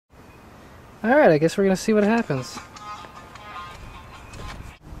Alright, I guess we're gonna see what happens.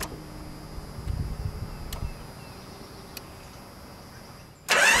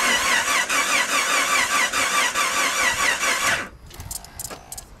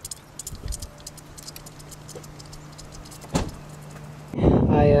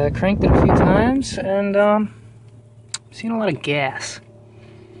 I cranked it a few times and seen a lot of gas.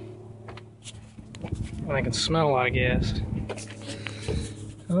 And I can smell a lot of gas.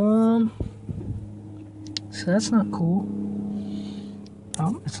 So that's not cool.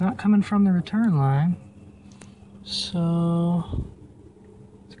 Oh, it's not coming from the return line. So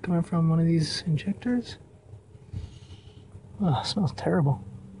it's coming from one of these injectors. Oh, it smells terrible.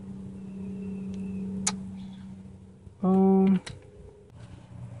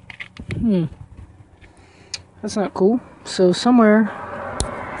 That's not cool. So somewhere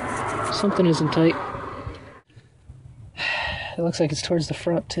something isn't tight. It looks like it's towards the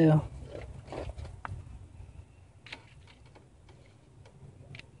front too.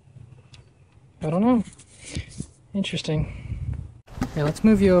 I don't know. Interesting. Yeah, let's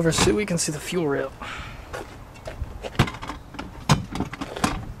move you over so we can see the fuel rail.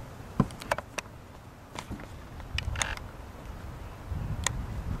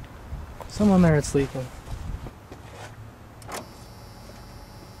 Someone there, it's leaking.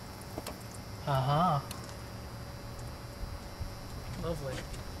 Aha. Lovely.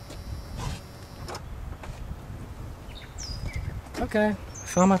 Okay,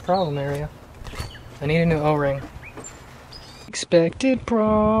 found my problem area. I need a new O-ring. Expected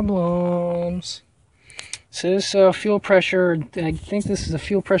problems. So this fuel pressure, I think this is a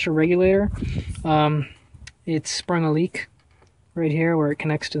fuel pressure regulator. It sprung a leak right here where it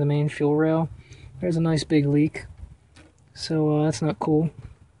connects to the main fuel rail. There's a nice big leak. So that's not cool.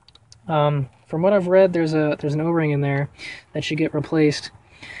 From what I've read, there's an O-ring in there that should get replaced.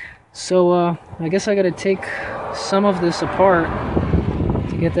 So I guess I gotta take some of this apart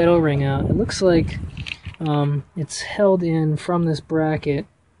to get that O-ring out. It looks like it's held in from this bracket.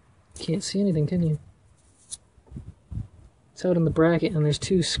 Can't see anything, can you? It's held in the bracket, and there's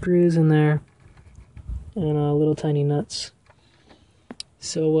two screws in there and little tiny nuts.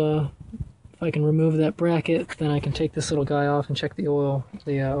 So if I can remove that bracket, then I can take this little guy off and check the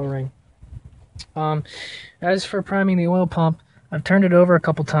O-ring. As for priming the oil pump, I've turned it over a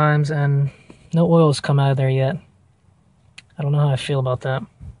couple times and no oil has come out of there yet. I don't know how I feel about that.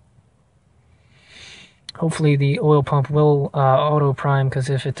 Hopefully the oil pump will auto prime, because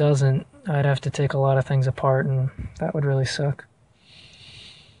if it doesn't, I'd have to take a lot of things apart and that would really suck.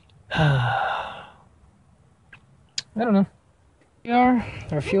 I don't know. Here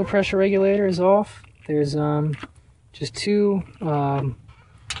our fuel pressure regulator is off. There's just two what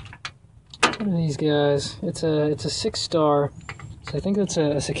are these guys? It's a 6-star, so I think that's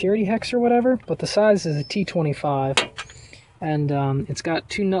a security hex or whatever, but the size is a T25, and it's got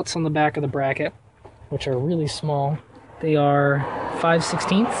two nuts on the back of the bracket, which are really small. They are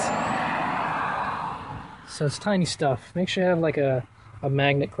 5/16, so it's tiny stuff. Make sure you have like a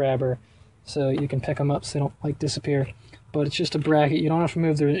magnet grabber so you can pick them up so they don't like disappear. But it's just a bracket. You don't have to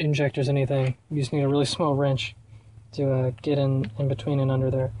move the injectors or anything. You just need a really small wrench to get in between and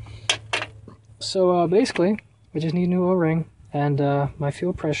under there. So basically, we just need a new O-ring, and my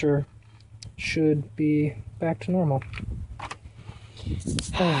fuel pressure should be back to normal.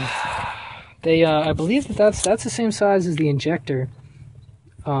 I believe that's the same size as the injector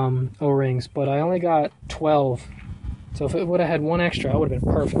O-rings, but I only got 12. So if it would have had one extra, I would have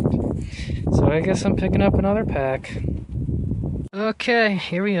been perfect. So I guess I'm picking up another pack. Okay,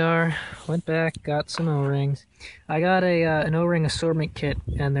 here we are. Went back, got some O-rings. I got an O-ring assortment kit,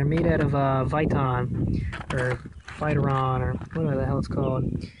 and they're made out of Viton, or Viteron, or whatever the hell it's called.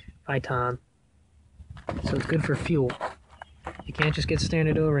 Viton. So it's good for fuel. You can't just get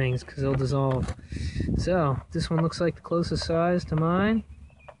standard O-rings, because they'll dissolve. So, this one looks like the closest size to mine.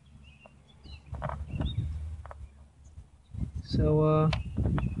 So,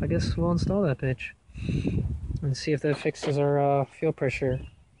 I guess we'll install that bitch and see if that fixes our fuel pressure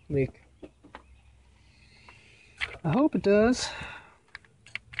leak. I hope it does,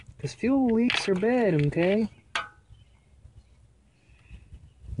 because fuel leaks are bad, okay?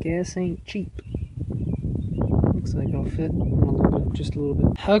 Gas ain't cheap. Looks like I'll fit a little bit, just a little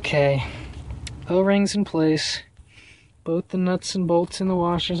bit. Okay, O-rings in place. Both the nuts and bolts in the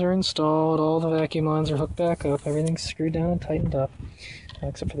washers are installed. All the vacuum lines are hooked back up. Everything's screwed down and tightened up,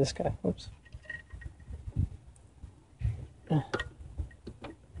 except for this guy. Whoops.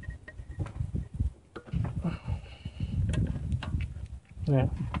 Yeah.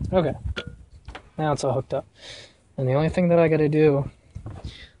 Okay. Now it's all hooked up. And the only thing that I gotta do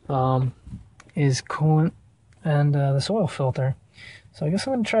is coolant and this oil filter. So I guess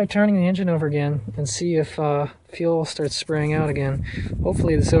I'm going to try turning the engine over again and see if fuel starts spraying out again.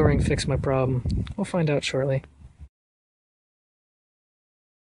 Hopefully this O-ring fixed my problem. We'll find out shortly.